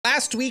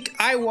Last week,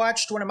 I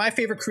watched one of my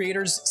favorite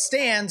creators,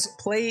 Stans,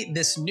 play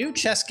this new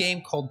chess game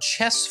called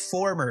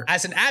Chessformer.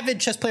 As an avid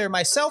chess player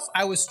myself,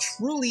 I was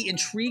truly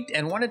intrigued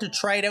and wanted to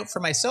try it out for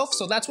myself,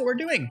 so that's what we're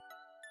doing.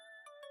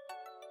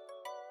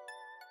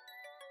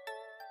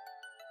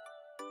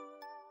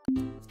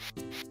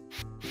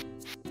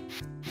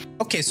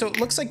 Okay, so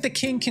it looks like the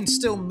king can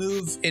still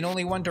move in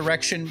only one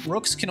direction.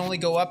 Rooks can only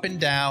go up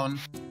and down.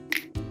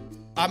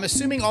 I'm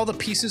assuming all the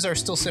pieces are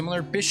still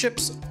similar.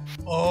 Bishops.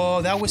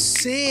 Oh, that was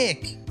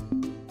sick.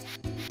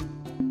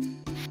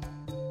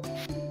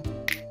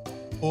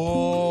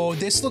 Oh,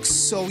 this looks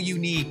so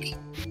unique.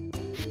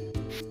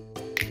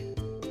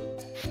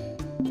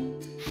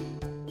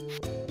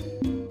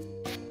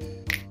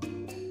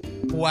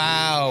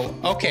 Wow.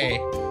 Okay.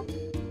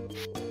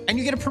 And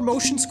you get a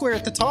promotion square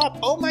at the top.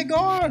 Oh my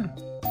god.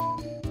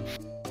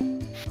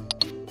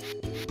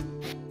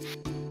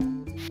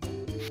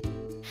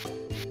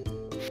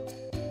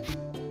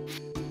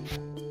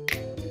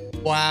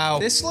 Wow,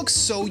 this looks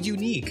so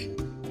unique.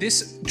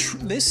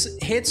 This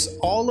hits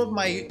all of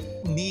my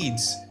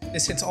needs.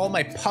 This hits all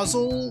my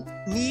puzzle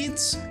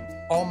needs,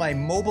 all my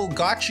mobile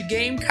gotcha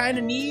game kind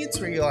of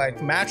needs where you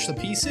like match the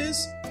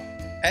pieces.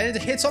 And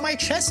it hits all my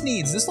chess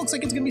needs. This looks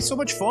like it's gonna be so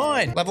much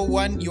fun. Level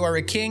 1, you are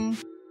a king.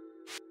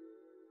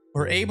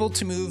 We're able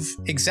to move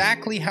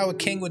exactly how a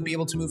king would be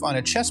able to move on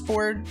a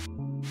chessboard.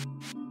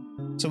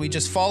 So we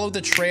just follow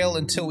the trail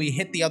until we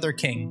hit the other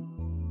king.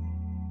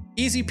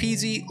 Easy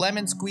peasy,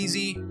 lemon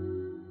squeezy.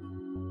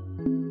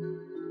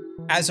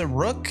 As a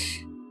rook,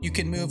 you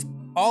can move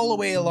all the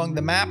way along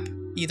the map,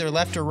 either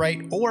left or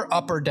right, or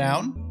up or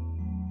down.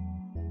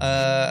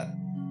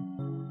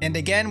 And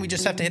again, we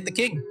just have to hit the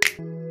king.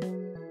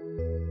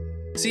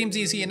 Seems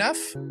easy enough.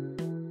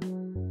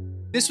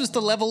 This was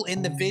the level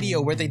in the video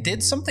where they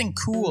did something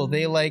cool.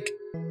 They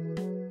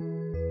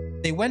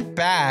went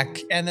back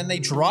and then they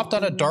dropped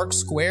on a dark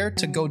square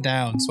to go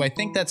down. So I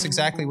think that's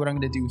exactly what I'm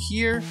going to do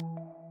here.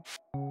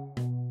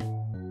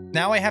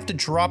 Now I have to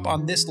drop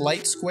on this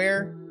light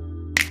square.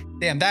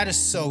 Damn, that is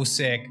so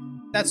sick.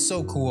 That's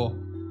so cool.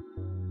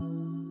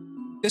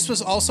 This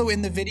was also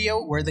in the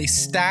video where they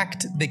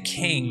stacked the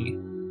king.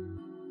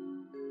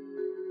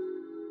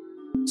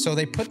 So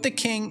they put the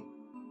king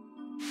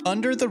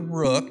under the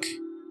rook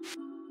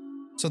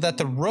so that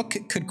the rook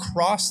could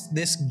cross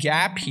this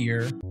gap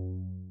here,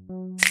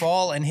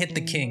 fall, and hit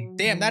the king.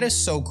 Damn, that is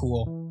so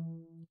cool.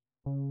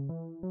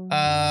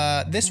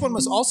 This one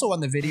was also on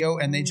the video,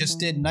 and they just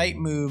did knight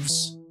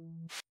moves.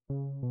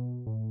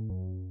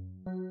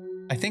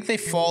 I think they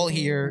fall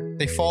here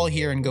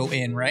and go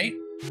in, right?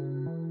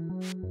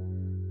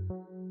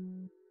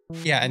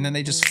 Yeah, and then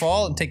they just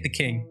fall and take the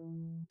king.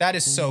 That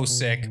is so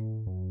sick.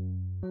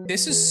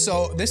 This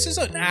is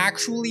an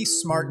actually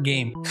smart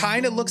game.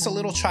 Kind of looks a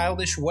little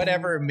childish,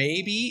 whatever,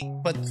 maybe,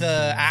 but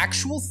the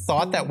actual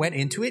thought that went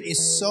into it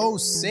is so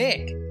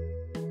sick.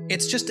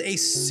 It's just a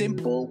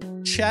simple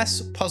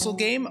chess puzzle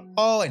game.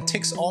 Oh, it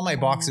ticks all my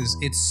boxes.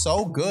 It's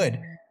so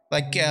good.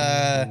 Like,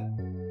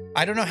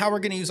 I don't know how we're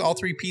going to use all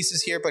three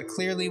pieces here, but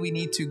clearly we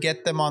need to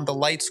get them on the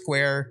light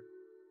square.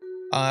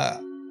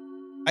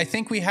 I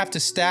think we have to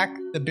stack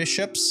the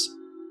bishops.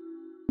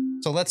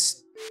 So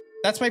that's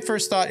my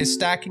first thought, is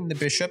stacking the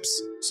bishops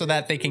so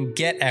that they can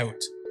get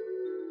out.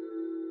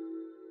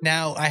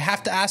 Now, I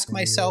have to ask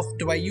myself,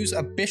 do I use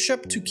a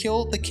bishop to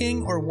kill the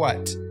king or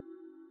what?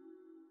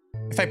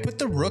 If I put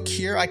the rook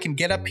here, I can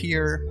get up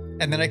here,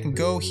 and then I can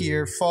go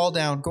here, fall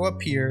down, go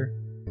up here,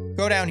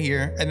 go down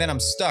here, and then I'm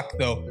stuck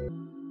though.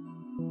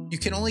 You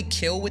can only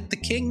kill with the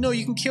king? No,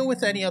 you can kill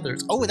with any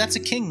others. Oh, that's a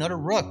king, not a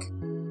rook.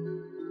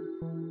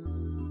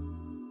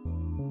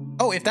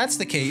 Oh, if that's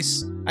the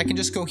case, I can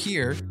just go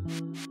here.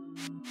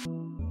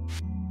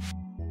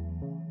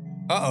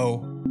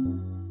 Uh-oh.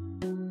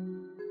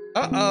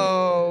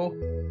 Uh-oh.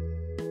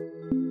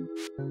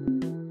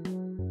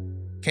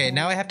 Okay,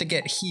 now I have to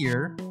get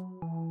here.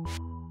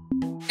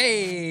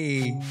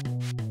 Hey!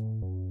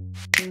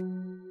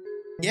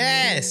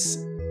 Yes!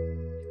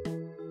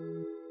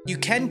 You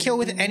can kill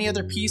with any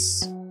other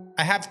piece.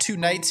 I have two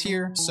knights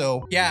here,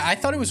 so yeah, I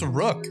thought it was a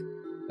rook.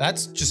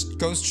 That's just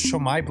goes to show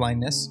my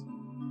blindness.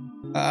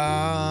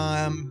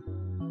 I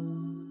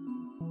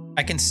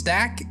can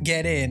stack,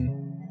 get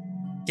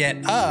in,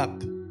 get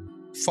up,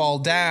 fall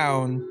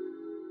down.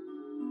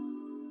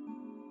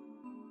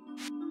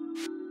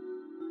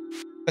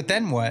 But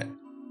then what?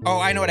 Oh,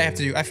 I know what I have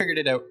to do. I figured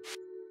it out.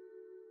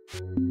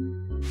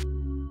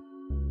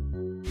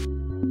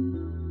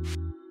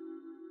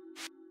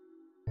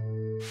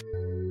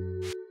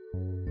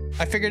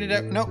 I figured it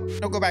out. No,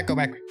 no, go back, go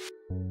back.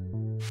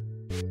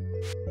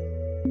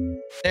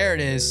 There it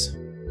is.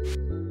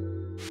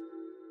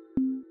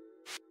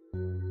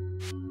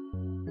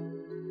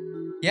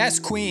 Yes,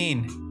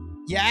 queen.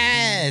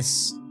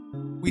 Yes.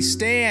 We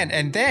stand,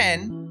 and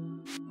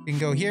then we can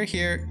go here,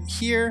 here,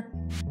 here.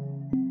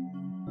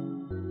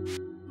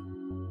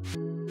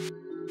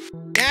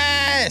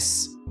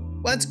 Yes.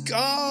 Let's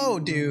go,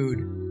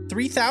 dude.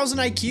 3,000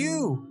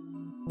 IQ.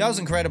 That was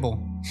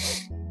incredible.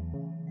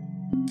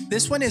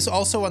 This one is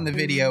also on the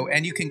video,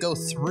 and you can go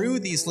through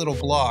these little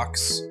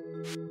blocks.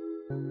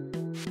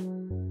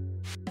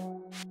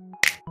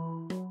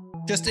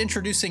 Just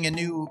introducing a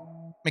new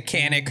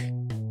mechanic.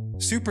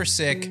 Super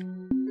sick.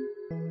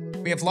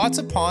 We have lots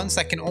of pawns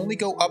that can only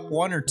go up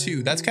 1 or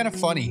 2. That's kind of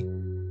funny.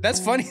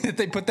 That's funny that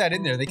they put that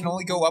in there. They can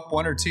only go up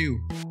 1 or 2.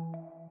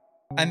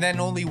 And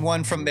then only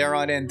 1 from there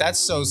on in. That's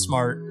so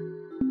smart.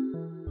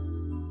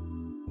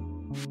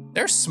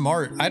 They're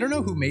smart. I don't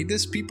know who made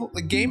this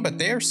game, but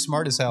they are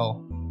smart as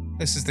hell.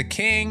 This is the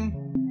king.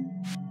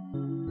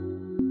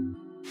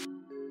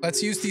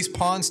 Let's use these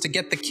pawns to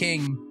get the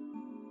king.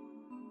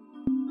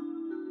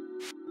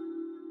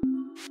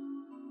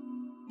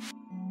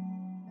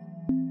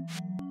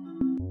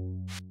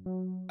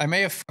 I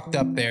may have fucked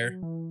up there.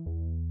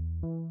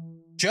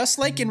 Just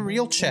like in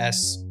real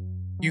chess,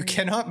 you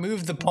cannot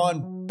move the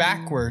pawn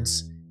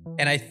backwards.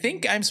 And I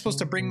think I'm supposed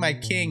to bring my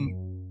king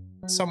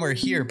somewhere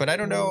here, but I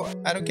don't know.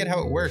 I don't get how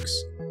it works.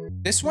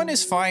 This one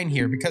is fine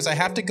here because I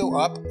have to go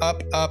up,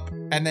 up, up,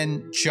 and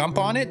then jump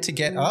on it to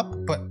get up,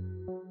 but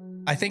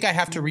I think I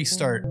have to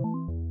restart.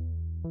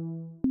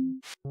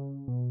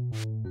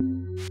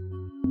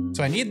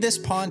 So I need this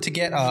pawn to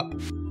get up.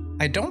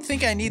 I don't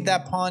think I need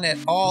that pawn at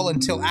all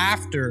until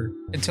after.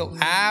 Until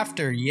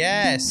after,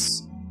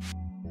 yes.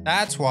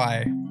 That's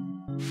why.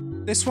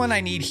 This one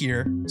I need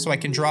here so I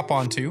can drop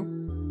onto.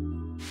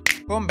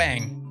 Boom,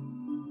 bang.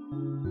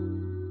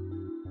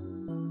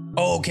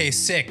 Okay,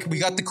 sick. We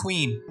got the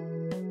queen.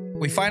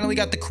 We finally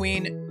got the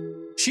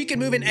queen. She can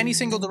move in any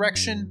single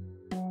direction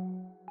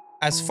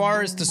as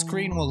far as the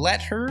screen will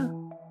let her.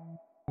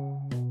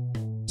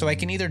 So I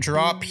can either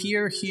drop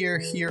here, here,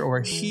 here, or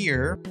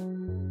here.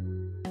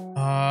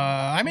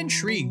 I'm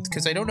intrigued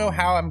because I don't know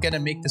how I'm gonna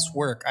make this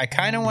work. I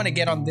kind of want to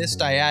get on this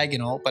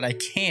diagonal, but I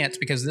can't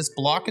because this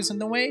block is in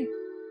the way.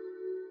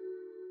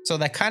 So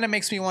that kind of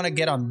makes me want to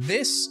get on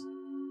this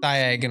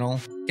diagonal,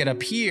 get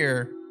up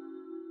here.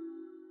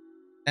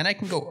 Then I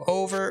can go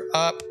over,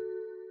 up,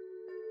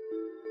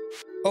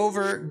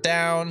 over,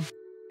 down,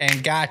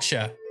 and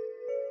gotcha.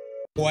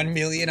 1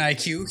 million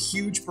IQ,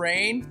 huge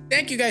brain.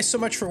 Thank you guys so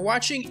much for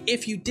watching.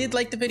 If you did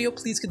like the video,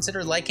 please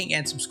consider liking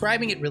and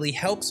subscribing. It really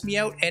helps me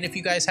out. And if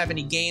you guys have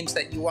any games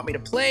that you want me to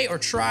play or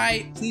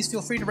try, please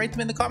feel free to write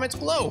them in the comments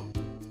below.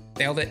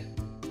 Nailed it.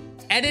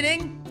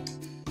 Editing?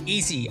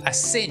 Easy. A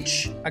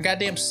cinch. A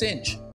goddamn cinch.